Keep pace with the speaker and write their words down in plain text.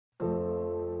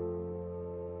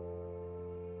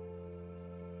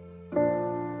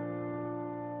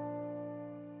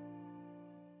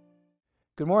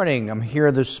Good morning. I'm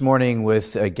here this morning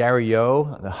with Gary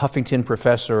Yo, the Huffington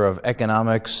Professor of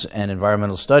Economics and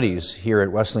Environmental Studies here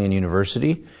at Wesleyan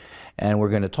University. And we're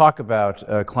going to talk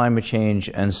about climate change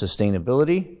and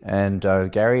sustainability. And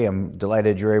Gary, I'm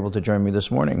delighted you're able to join me this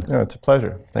morning. No, it's a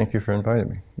pleasure. Thank you for inviting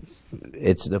me.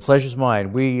 The pleasure's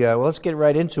mine. Well, let's get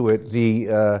right into it.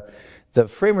 The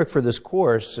framework for this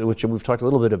course, which we've talked a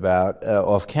little bit about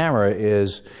off camera,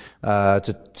 is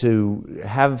to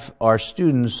have our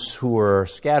students who are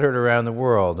scattered around the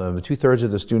world. 2/3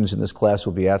 of the students in this class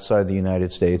will be outside the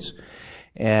United States,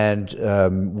 and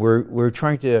we're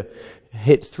trying to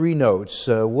hit three notes: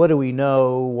 what do we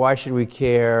know? Why should we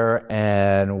care?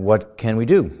 And what can we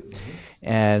do?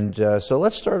 And so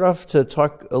let's start off to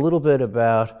talk a little bit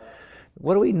about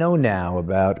what do we know now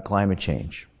about climate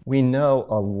change. We know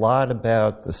a lot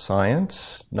about the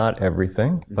science, not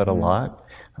everything, but a lot.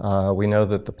 We know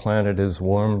that the planet has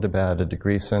warmed about 1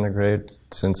 degree centigrade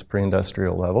since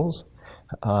pre-industrial levels.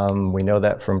 We know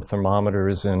that from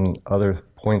thermometers and other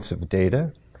points of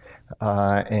data.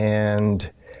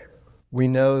 And we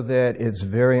know that it's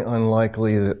very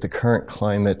unlikely that the current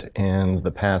climate and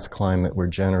the past climate were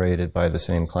generated by the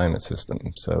same climate system.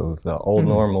 So the old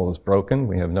normal is broken.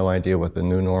 We have no idea what the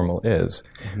new normal is,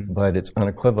 but it's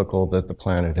unequivocal that the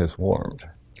planet has warmed.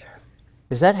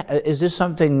 Is this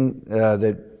something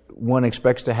that one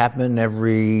expects to happen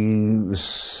every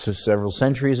several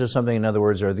centuries or something? In other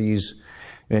words, are these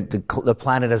the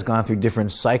planet has gone through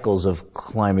different cycles of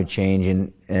climate change,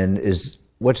 and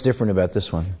what's different about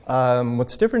this one?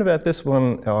 What's different about this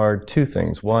one are two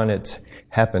things. One, it's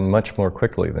happened much more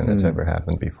quickly than it's ever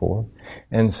happened before.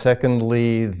 And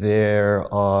secondly, there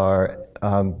are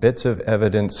bits of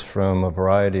evidence from a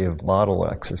variety of model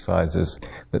exercises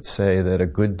that say that a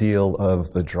good deal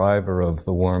of the driver of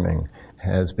the warming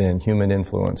has been human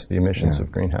influence, the emissions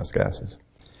of greenhouse gases.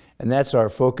 And that's our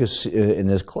focus in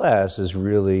this class, is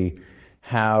really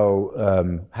how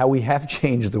we have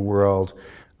changed the world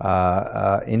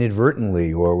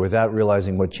inadvertently or without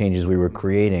realizing what changes we were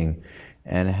creating,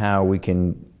 and how we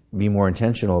can be more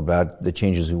intentional about the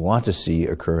changes we want to see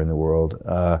occur in the world.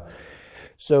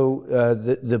 So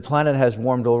the planet has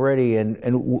warmed already, and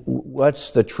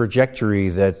what's the trajectory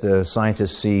that the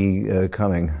scientists see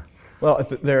coming? Well,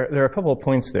 there are a couple of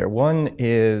points there. One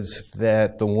is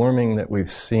that the warming that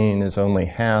we've seen is only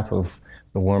half of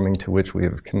the warming to which we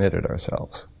have committed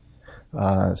ourselves.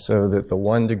 So that the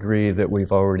 1 degree that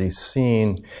we've already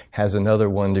seen has another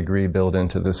 1 degree built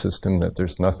into the system that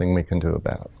there's nothing we can do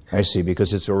about. I see,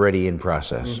 because it's already in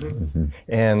process.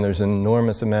 And there's an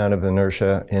enormous amount of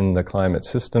inertia in the climate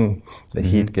system. The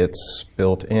heat gets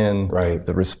built in. Right.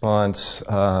 The response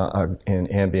in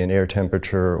ambient air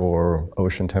temperature or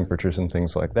ocean temperatures and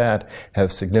things like that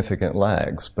have significant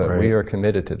lags. But we are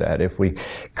committed to that.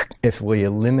 If we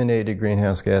eliminated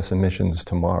greenhouse gas emissions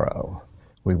tomorrow,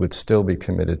 we would still be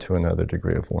committed to another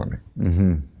degree of warming.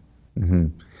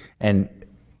 And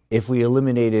if we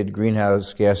eliminated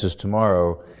greenhouse gases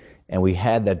tomorrow and we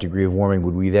had that degree of warming,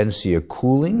 would we then see a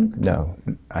cooling? No.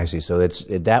 I see. So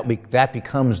that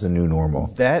becomes the new normal.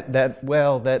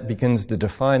 That begins to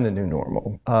define the new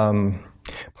normal.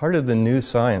 Part of the new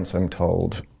science, I'm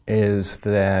told, is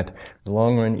that the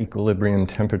long-run equilibrium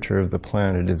temperature of the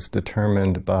planet is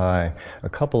determined by a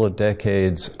couple of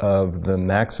decades of the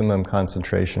maximum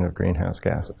concentration of greenhouse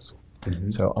gases.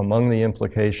 So among the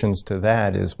implications to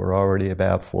that is we're already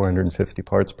about 450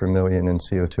 parts per million in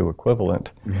CO2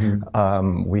 equivalent.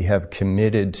 We have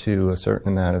committed to a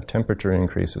certain amount of temperature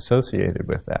increase associated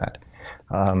with that.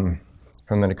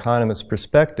 From an economist's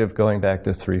perspective, going back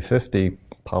to 350,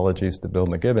 apologies to Bill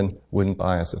McGibbon, wouldn't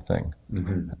buy us a thing.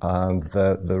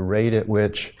 The rate at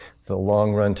which the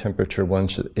long-run temperature,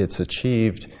 once it's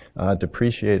achieved,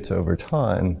 depreciates over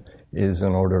time is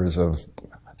in orders of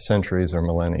centuries or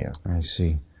millennia. I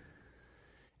see.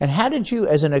 And how did you,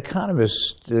 as an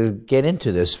economist, get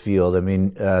into this field? I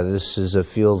mean, this is a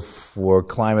field for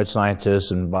climate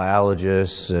scientists and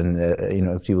biologists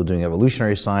and people doing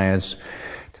evolutionary science.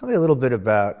 Tell me a little bit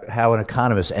about how an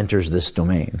economist enters this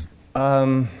domain.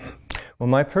 Well,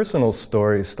 my personal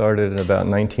story started in about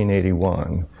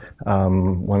 1981.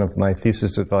 One of my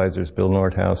thesis advisors, Bill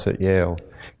Nordhaus at Yale,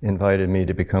 invited me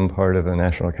to become part of a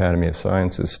National Academy of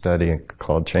Sciences study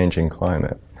called Changing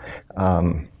Climate.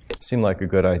 Seemed like a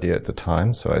good idea at the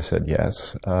time, so I said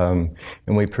yes. And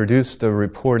we produced a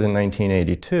report in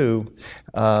 1982.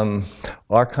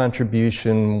 Our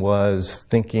contribution was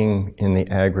thinking in the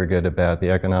aggregate about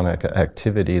the economic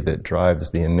activity that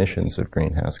drives the emissions of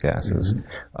greenhouse gases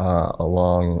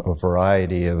along a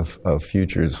variety of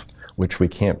futures, which we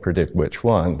can't predict which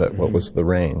one, but what was the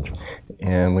range.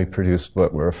 And we produced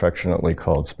what were affectionately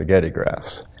called spaghetti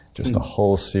graphs. Just a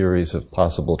whole series of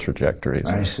possible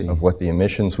trajectories of what the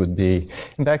emissions would be.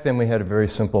 And back then we had a very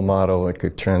simple model. It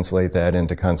could translate that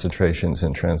into concentrations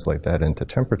and translate that into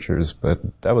temperatures, but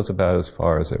that was about as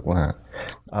far as it went.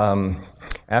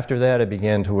 After that, I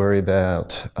began to worry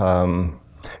about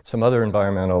some other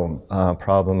environmental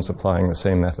problems applying the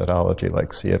same methodology,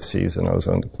 like CFCs and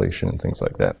ozone depletion and things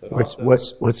like that.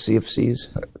 What's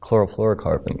CFCs?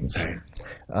 Chlorofluorocarbons.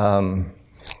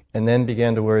 And then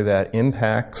began to worry about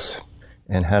impacts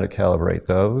and how to calibrate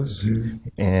those,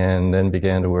 and then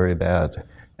began to worry about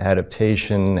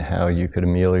adaptation, how you could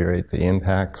ameliorate the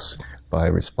impacts by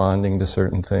responding to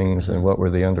certain things, and what were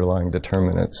the underlying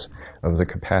determinants of the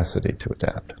capacity to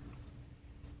adapt.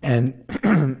 And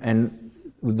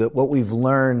what we've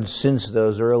learned since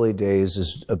those early days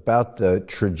is about the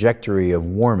trajectory of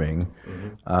warming,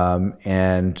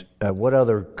 and what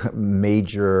other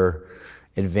major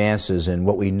advances in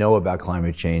what we know about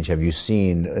climate change have you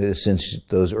seen since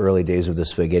those early days of the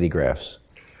spaghetti graphs?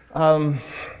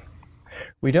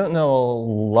 We don't know a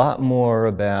lot more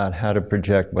about how to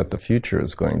project what the future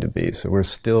is going to be, so we're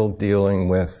still dealing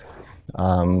with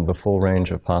the full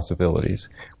range of possibilities.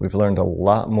 We've learned a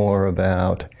lot more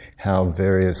about how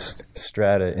various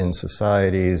strata in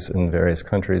societies in various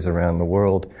countries around the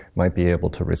world might be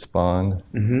able to respond,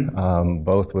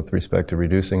 both with respect to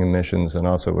reducing emissions and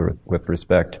also with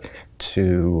respect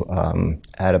to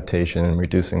adaptation and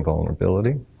reducing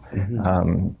vulnerability.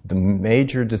 The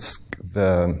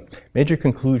major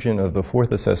conclusion of the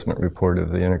fourth assessment report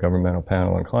of the Intergovernmental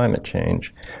Panel on Climate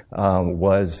Change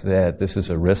was that this is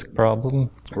a risk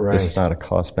problem. It's not a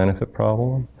cost-benefit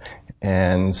problem.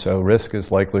 And so risk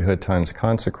is likelihood times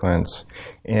consequence,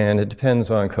 and it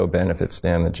depends on co-benefits,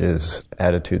 damages,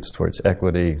 attitudes towards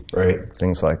equity,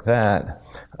 things like that.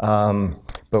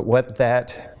 But what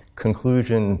that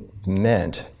conclusion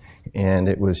meant, and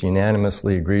it was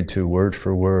unanimously agreed to word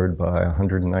for word by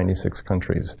 196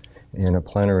 countries in a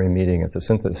plenary meeting at the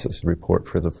synthesis report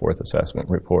for the fourth assessment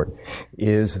report,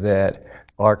 is that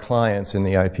our clients in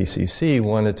the IPCC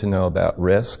wanted to know about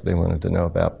risk, they wanted to know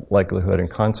about likelihood and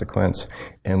consequence,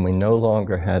 and we no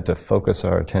longer had to focus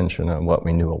our attention on what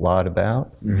we knew a lot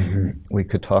about. We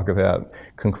could talk about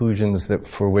conclusions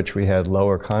for which we had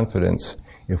lower confidence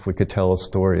if we could tell a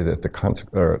story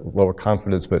that lower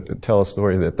confidence, but tell a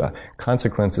story that the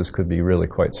consequences could be really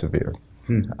quite severe.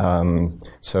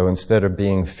 So instead of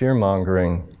being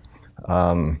fear-mongering,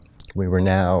 we were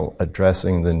now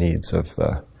addressing the needs of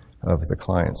the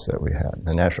clients that we had.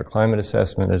 The National Climate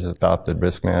Assessment has adopted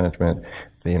risk management.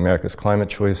 The America's Climate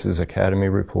Choices Academy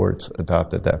reports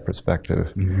adopted that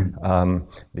perspective.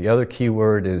 The other key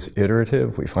word is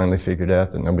iterative. We finally figured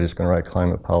out that nobody's going to write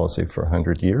climate policy for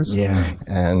 100 years.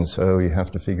 And so you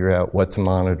have to figure out what to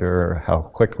monitor, how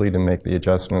quickly to make the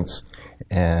adjustments,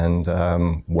 and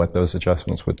what those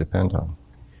adjustments would depend on.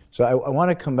 So I want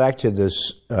to come back to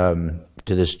this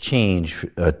change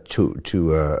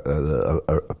to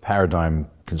a paradigm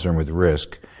concerned with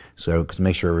risk. So to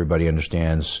make sure everybody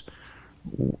understands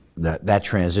that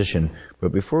transition.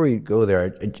 But before we go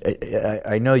there,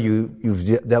 I know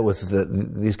you've dealt with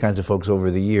these kinds of folks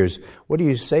over the years. What do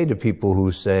you say to people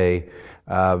who say,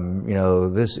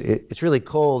 it's really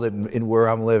cold in where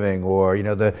I'm living, or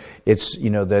how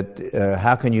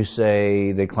can you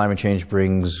say that climate change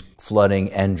brings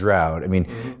flooding and drought? I mean,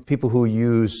 people who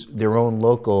use their own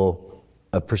local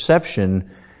perception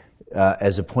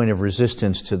as a point of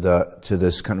resistance to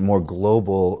this kind of more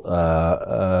global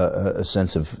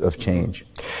sense of change.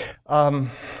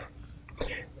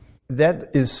 That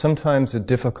is sometimes a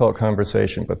difficult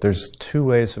conversation, but there's two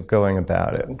ways of going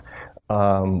about it.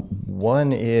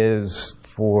 One is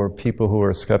for people who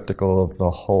are skeptical of the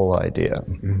whole idea.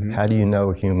 How do you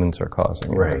know humans are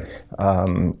causing it?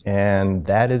 And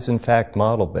that is in fact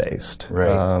model-based.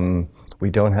 We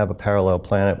don't have a parallel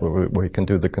planet where we can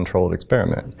do the controlled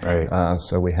experiment.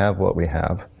 So we have what we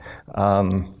have.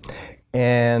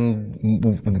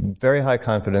 And very high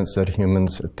confidence that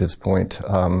humans at this point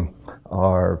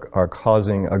are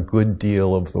causing a good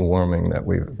deal of the warming that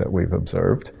we've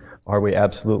observed. Are we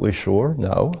absolutely sure?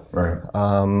 No.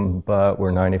 But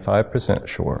we're 95%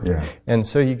 sure. And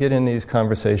so you get in these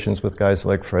conversations with guys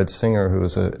like Fred Singer,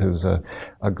 who's a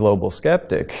global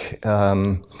skeptic,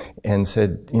 and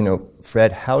said,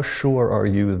 Fred, how sure are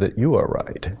you that you are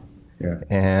right?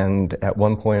 And at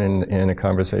one point in a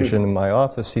conversation in my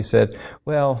office, he said,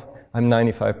 well, I'm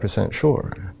 95%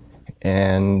 sure.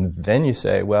 And then you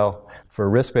say, well, for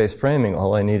risk-based framing,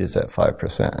 all I need is that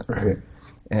 5%.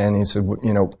 And he said,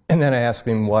 you know, and then I asked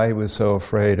him why he was so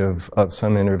afraid of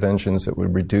some interventions that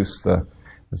would reduce the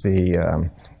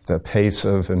pace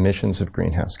of emissions of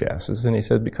greenhouse gases. And he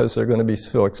said, because they're going to be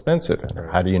so expensive. And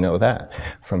how do you know that?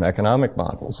 From economic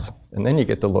models. And then you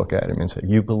get to look at him and say,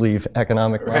 you believe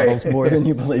economic models more than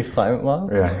you believe climate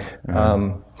models?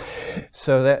 Yeah.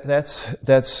 So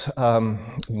that's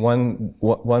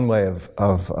one way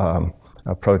of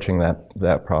approaching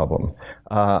that problem.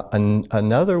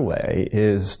 Another way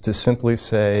is to simply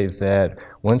say that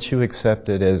once you accept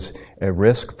it as a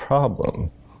risk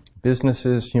problem,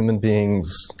 businesses, human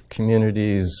beings,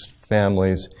 communities,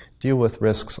 families deal with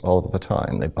risks all the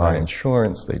time. They buy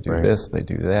insurance, they do this, they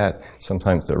do that.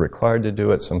 Sometimes they're required to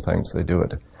do it, sometimes they do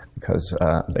it because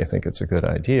they think it's a good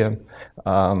idea.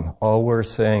 All we're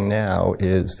saying now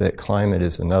is that climate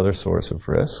is another source of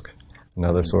risk,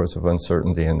 another source of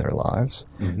uncertainty in their lives.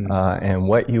 And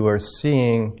what you are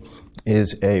seeing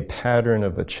is a pattern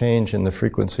of a change in the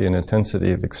frequency and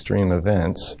intensity of extreme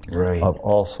events of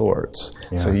all sorts.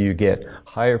 Yeah. So you get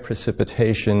higher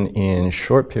precipitation in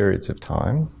short periods of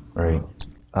time,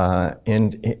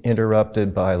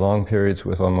 interrupted by long periods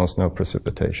with almost no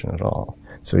precipitation at all.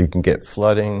 So you can get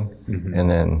flooding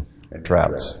and then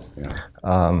droughts,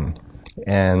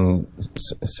 and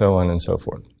so on and so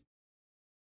forth.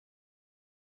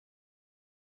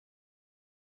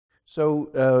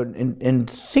 So, in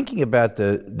thinking about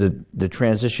the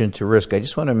transition to risk, I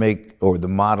just want to make, or the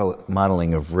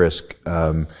modeling of risk,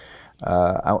 I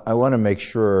want to make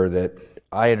sure that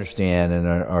I understand and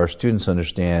our students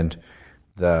understand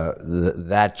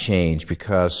that change,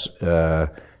 because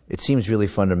it seems really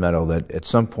fundamental that at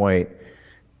some point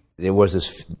there was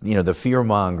this, the fear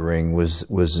mongering was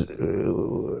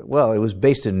well, it was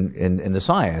based in the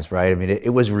science, right? I mean,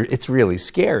 it's really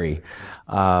scary,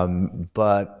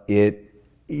 but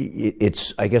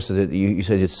it's I guess that you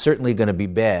said it's certainly going to be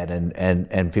bad,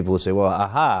 and people would say, well,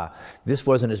 aha, this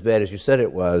wasn't as bad as you said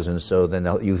it was, and so then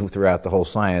you threw out the whole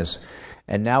science,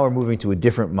 and now we're moving to a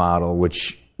different model,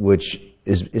 which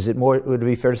is it more? Would it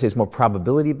be fair to say it's more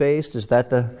probability based? Is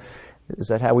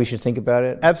that how we should think about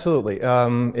it? Absolutely.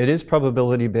 It is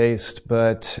probability-based,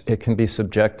 but it can be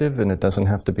subjective, and it doesn't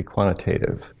have to be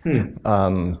quantitative.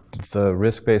 The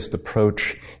risk-based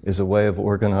approach is a way of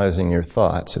organizing your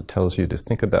thoughts. It tells you to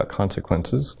think about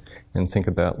consequences and think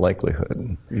about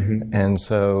likelihood. And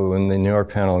so in the New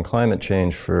York Panel on Climate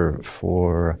Change for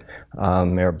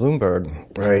Mayor Bloomberg,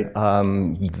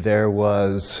 there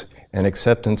was an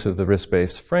acceptance of the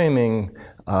risk-based framing,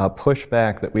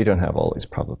 pushback that we don't have all these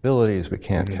probabilities, we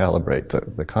can't calibrate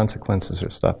the consequences or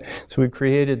stuff. So we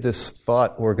created this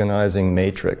thought organizing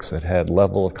matrix that had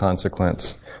level of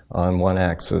consequence on one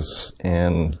axis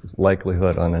and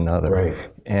likelihood on another.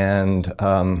 And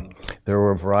there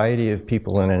were a variety of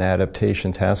people in an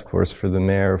adaptation task force for the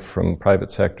mayor from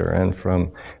private sector and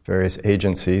from various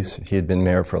agencies. He had been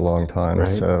mayor for a long time,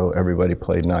 so everybody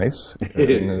played nice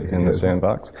in the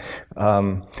sandbox.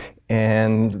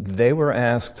 And they were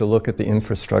asked to look at the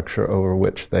infrastructure over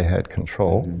which they had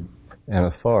control and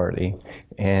authority,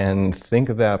 and think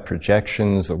about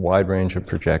projections, a wide range of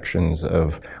projections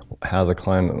of how the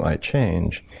climate might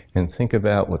change, and think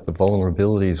about what the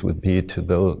vulnerabilities would be to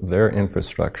their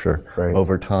infrastructure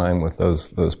over time with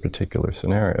those particular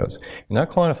scenarios. And not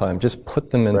quantify them, just put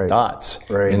them in dots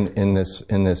in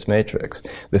this matrix.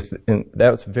 And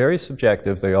that was very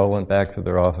subjective. They all went back to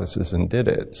their offices and did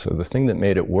it. So the thing that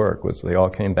made it work was they all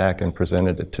came back and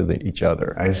presented it to each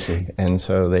other. I see. And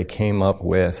so they came up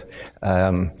with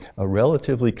a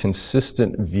relatively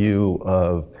consistent view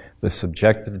of the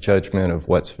subjective judgment of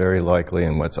what's very likely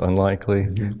and what's unlikely,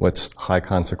 what's high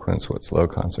consequence, what's low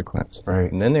consequence.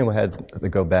 And then they had to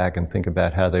go back and think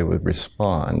about how they would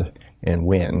respond and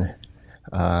win,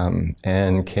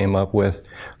 and came up with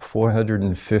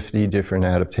 450 different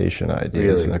adaptation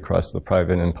ideas across the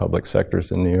private and public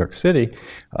sectors in New York City,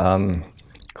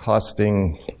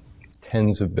 costing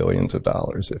tens of billions of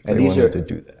dollars if they wanted to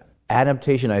do that.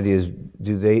 Adaptation ideas,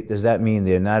 does that mean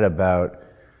they're not about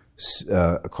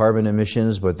carbon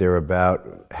emissions, but they're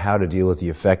about how to deal with the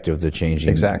effect of the changing?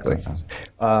 Exactly.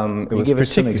 Can you give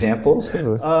us some examples?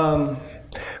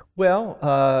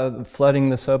 Well, flooding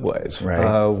the subways.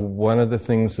 One of the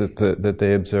things that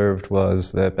they observed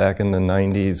was that back in the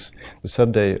 90s,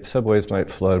 the subways might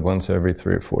flood once every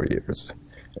 3 or 4 years.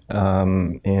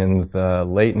 In the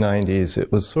late 90s,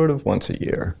 it was sort of once a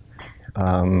year.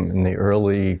 In the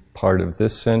early part of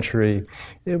this century,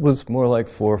 it was more like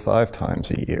 4 or 5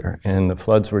 times a year, and the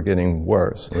floods were getting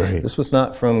worse. Right. This was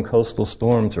not from coastal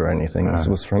storms or anything. This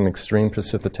was from extreme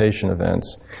precipitation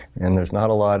events, and there's not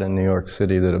a lot in New York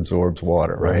City that absorbs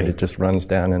water, right? It just runs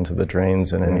down into the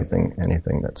drains and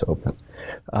anything that's open.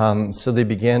 So they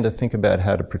began to think about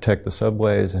how to protect the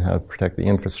subways and how to protect the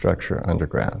infrastructure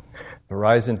underground.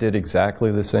 Verizon did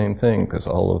exactly the same thing because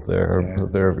all of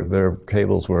their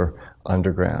cables were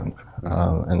underground,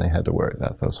 and they had to worry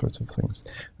about those sorts of things.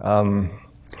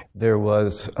 There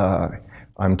was,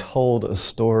 I'm told, a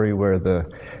story where the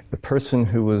person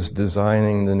who was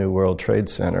designing the new World Trade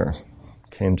Center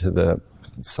came to the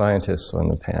scientists on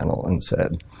the panel and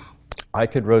said, I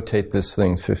could rotate this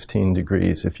thing 15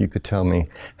 degrees if you could tell me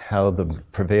how the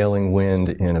prevailing wind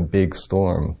in a big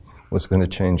storm was going to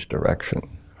change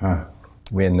direction. Huh.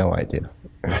 We had no idea.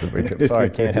 Sorry, I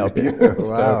can't help you.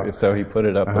 Wow. So he put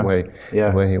it up the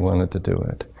way he wanted to do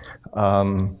it.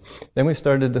 Then we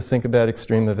started to think about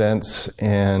extreme events,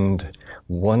 and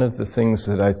one of the things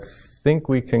that I think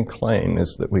we can claim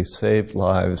is that we saved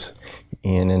lives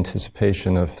in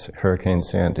anticipation of Hurricane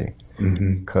Sandy.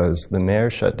 Because the mayor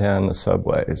shut down the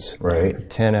subways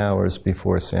 10 hours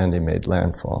before Sandy made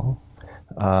landfall.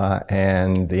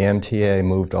 And the MTA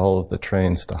moved all of the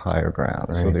trains to higher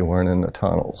ground, so they weren't in the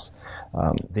tunnels.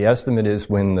 The estimate is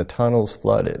when the tunnels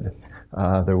flooded,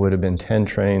 there would have been 10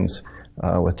 trains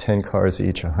with 10 cars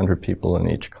each, 100 people in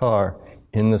each car,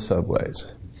 in the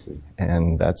subways.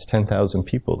 And that's 10,000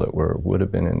 people that would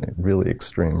have been in really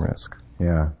extreme risk.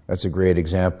 Yeah, that's a great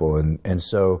example. And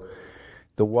so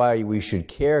the why we should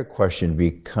care question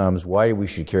becomes why we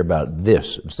should care about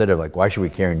this instead of like why should we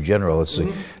care in general. It's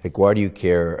like why do you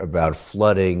care about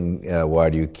flooding? Why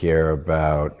do you care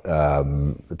about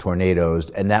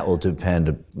tornadoes? And that will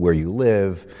depend where you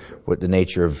live, what the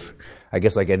nature of, I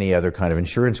guess, like any other kind of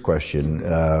insurance question.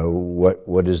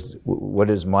 What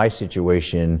is my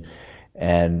situation,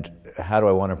 and how do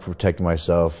I want to protect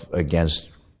myself against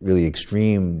really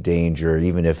extreme danger,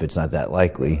 even if it's not that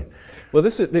likely? Well,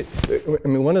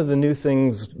 one of the new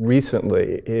things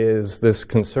recently is this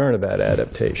concern about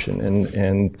adaptation,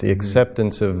 and the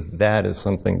acceptance of that is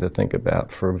something to think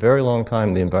about. For a very long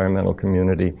time, the environmental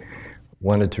community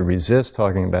wanted to resist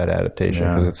talking about adaptation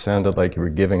because it sounded like you were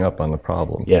giving up on the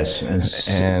problem. Yes.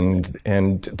 And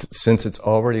since it's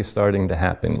already starting to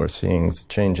happen, we're seeing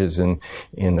changes in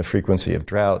the frequency of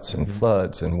droughts and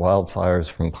floods and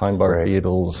wildfires from pine bark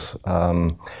beetles,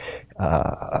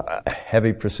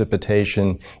 heavy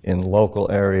precipitation in local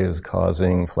areas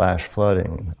causing flash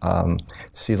flooding.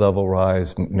 Sea level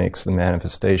rise makes the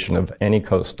manifestation of any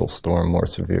coastal storm more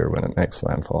severe when it makes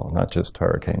landfall, not just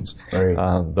hurricanes.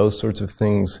 Those sorts of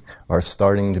things are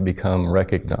starting to become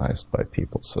recognized by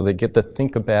people. So they get to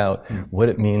think about what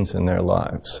it means in their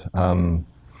lives. By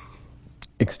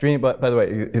the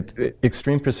way,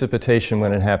 extreme precipitation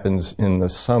when it happens in the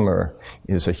summer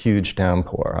is a huge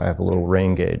downpour. I have a little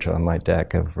rain gauge on my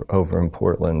deck over in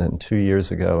Portland, and 2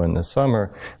 years ago in the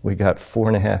summer, we got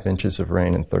 4.5 inches of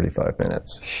rain in 35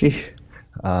 minutes.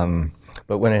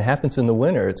 But when it happens in the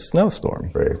winter, it's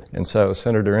snowstorm. And so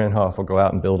Senator Inhofe will go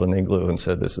out and build an igloo and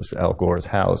said, this is Al Gore's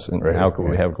house, and how can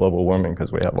we have global warming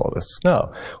because we have all this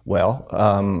snow?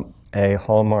 Well, a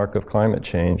hallmark of climate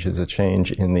change is a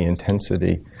change in the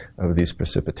intensity of these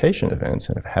precipitation events,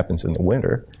 and if it happens in the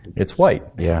winter, it's white.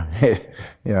 Yeah.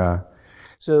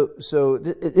 So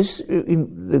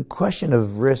the question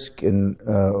of risk and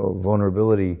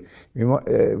vulnerability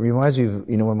reminds me of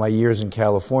in my years in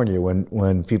California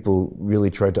when people really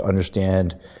tried to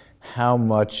understand how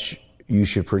much you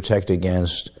should protect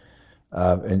against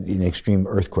an extreme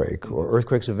earthquake or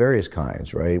earthquakes of various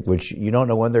kinds, right? Which you don't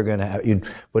know when they're going to have,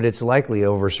 but it's likely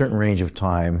over a certain range of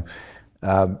time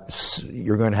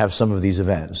you're going to have some of these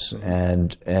events.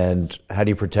 And how do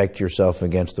you protect yourself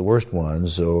against the worst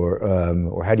ones,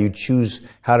 or how do you choose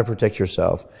how to protect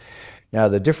yourself? Now,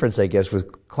 the difference, I guess,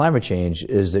 with climate change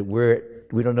is that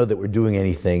we don't know that we're doing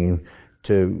anything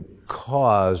to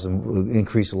cause an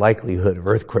increased likelihood of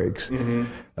earthquakes.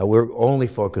 We're only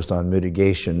focused on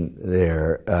mitigation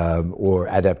there, or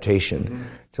adaptation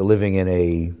to living in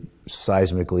a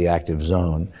seismically active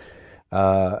zone.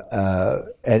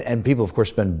 And people, of course,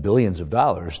 spend billions of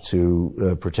dollars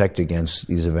to protect against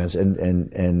these events,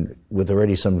 and with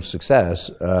already some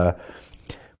success.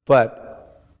 But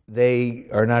they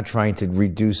are not trying to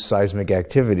reduce seismic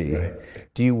activity.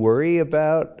 Do you worry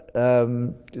about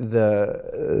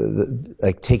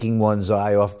like taking one's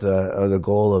eye off the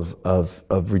goal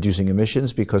of reducing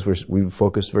emissions because we've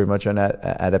focused very much on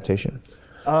adaptation?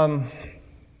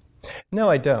 No,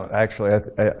 I don't. Actually,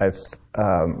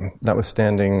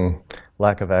 notwithstanding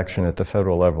lack of action at the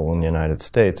federal level in the United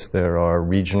States, there are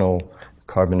regional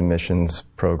carbon emissions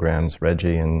programs,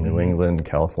 RGGI in New England.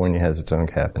 California has its own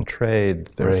cap and trade.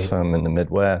 There's some in the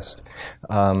Midwest.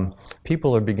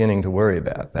 People are beginning to worry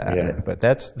about that, but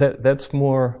that's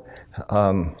more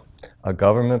a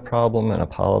government problem and a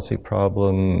policy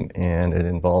problem, and it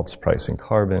involves pricing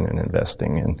carbon and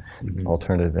investing in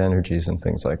alternative energies and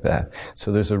things like that.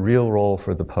 So there's a real role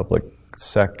for the public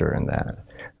sector in that.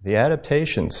 The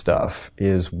adaptation stuff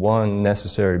is, one,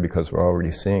 necessary because we're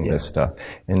already seeing this stuff,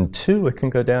 and two, it can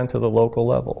go down to the local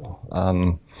level.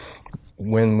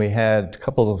 When we had, a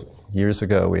couple of years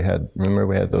ago, we had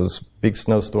those big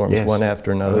snowstorms, one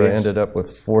after another. I ended up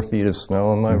with 4 feet of snow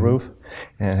on my roof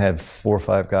and had 4 or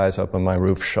 5 guys up on my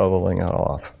roof shoveling it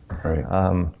off.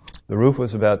 The roof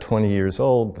was about 20 years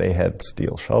old. They had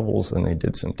steel shovels and they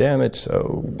did some damage,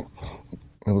 so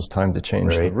it was time to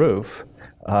change the roof.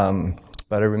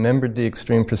 But I remembered the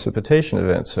extreme precipitation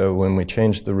event, so when we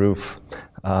changed the roof,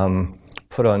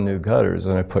 put on new gutters,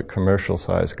 and I put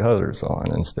commercial-sized gutters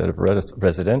on instead of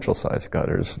residential-sized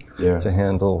gutters to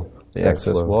handle the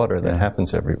excess water that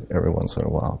happens every once in a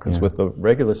while. Because with the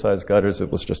regular-sized gutters,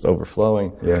 it was just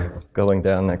overflowing, going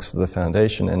down next to the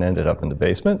foundation, and ended up in the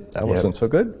basement. That wasn't so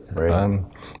good.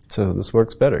 So this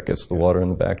works better; it gets the water in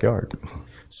the backyard.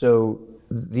 So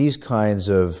these kinds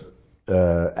of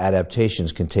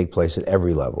adaptations can take place at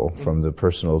every level, from the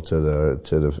personal to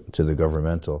the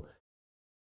governmental.